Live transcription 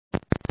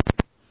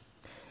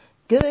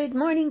Good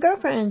morning,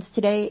 girlfriends.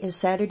 Today is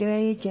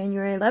Saturday,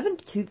 January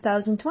 11th,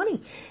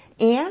 2020.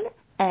 And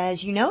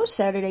as you know,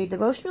 Saturday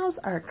devotionals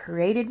are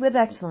created with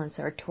excellence.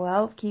 Our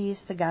 12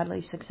 keys to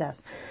godly success.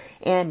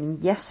 And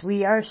yes,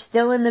 we are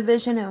still in the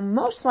vision, and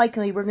most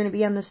likely we're going to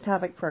be on this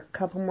topic for a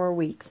couple more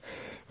weeks.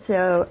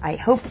 So I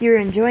hope you're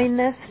enjoying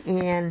this,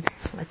 and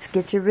let's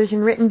get your vision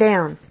written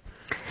down.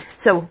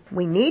 So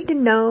we need to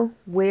know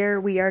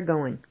where we are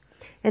going.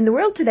 In the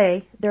world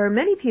today, there are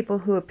many people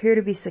who appear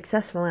to be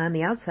successful on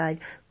the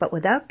outside, but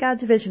without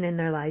God's vision in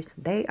their lives,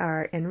 they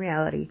are, in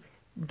reality,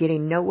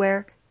 getting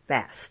nowhere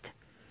fast.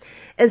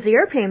 As the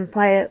airplane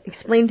pilot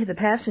explained to the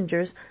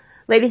passengers,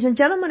 "Ladies and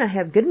gentlemen, I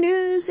have good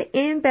news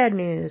and bad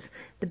news.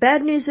 The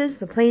bad news is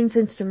the plane's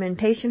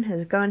instrumentation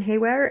has gone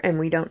haywire and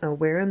we don't know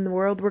where in the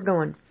world we're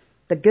going.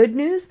 The good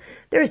news,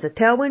 there is a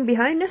tailwind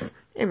behind us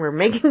and we're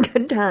making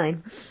good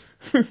time."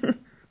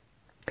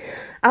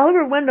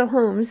 Oliver Wendell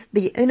Holmes,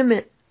 the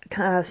eminent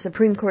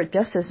Supreme Court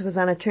Justice, was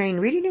on a train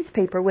reading his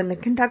paper when the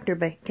conductor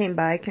came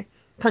by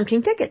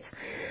punching tickets.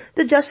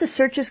 The justice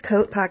searched his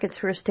coat pockets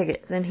for his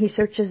ticket. Then he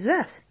searched his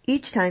vest.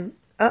 Each time,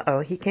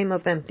 he came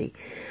up empty.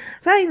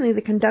 Finally,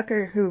 the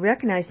conductor, who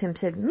recognized him,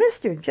 said,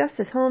 "Mr.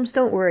 Justice Holmes,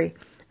 don't worry.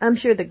 I'm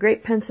sure the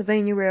Great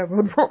Pennsylvania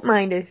Railroad won't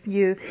mind if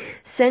you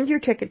send your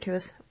ticket to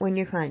us when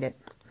you find it."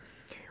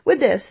 With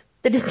this,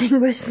 the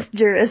distinguished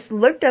jurist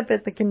looked up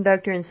at the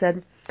conductor and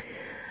said,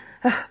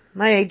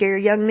 "My dear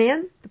young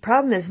man, the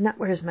problem is not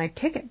where's my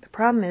ticket. The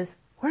problem is,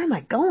 where am I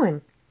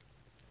going?"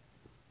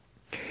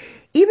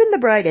 Even the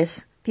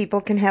brightest people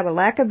can have a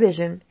lack of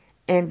vision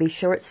and be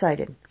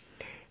short-sighted.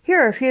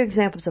 Here are a few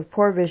examples of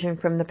poor vision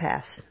from the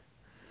past.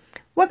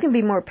 What can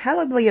be more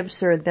pallidly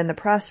absurd than the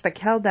prospect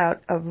held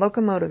out of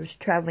locomotives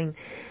traveling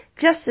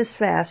just as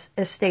fast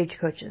as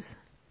stagecoaches?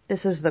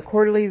 This is the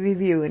Quarterly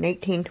Review in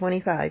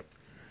 1825.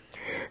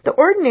 The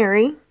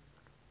ordinary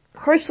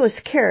horseless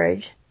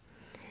carriage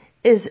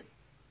is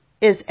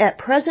at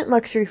present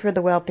luxury for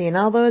the wealthy, and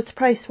although its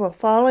price will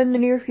fall in the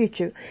near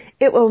future,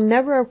 it will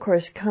never, of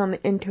course, come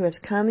into as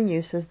common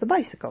use as the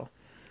bicycle.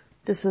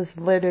 This is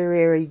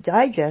Literary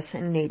Digest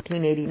in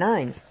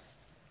 1889.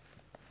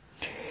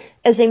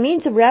 As a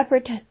means of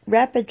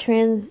rapid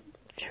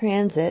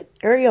transit,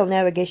 aerial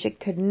navigation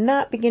could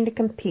not begin to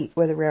compete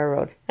with a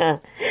railroad.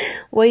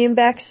 William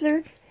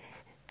Baxter,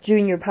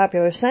 Junior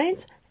Popular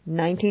Science,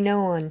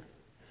 1901.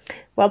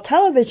 While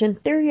television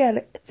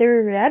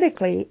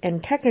theoretically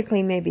and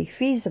technically may be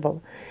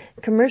feasible,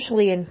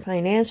 commercially and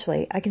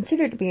financially, I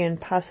consider it to be an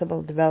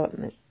impossible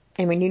development,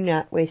 and we need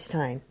not waste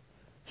time.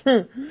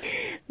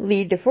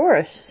 Lee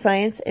DeForest,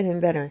 Science and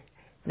Inventor,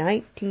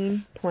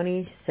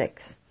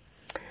 1926.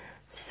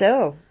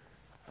 So,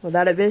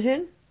 without a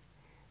vision,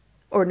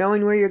 or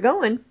knowing where you're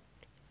going,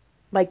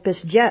 like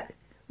this jet,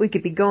 we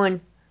could be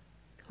going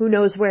who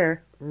knows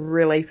where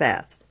really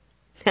fast.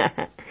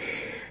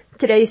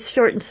 Today's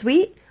short and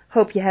sweet.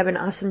 Hope you have an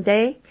awesome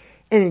day.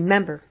 And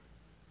remember,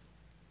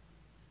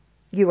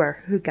 you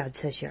are who God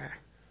says you are.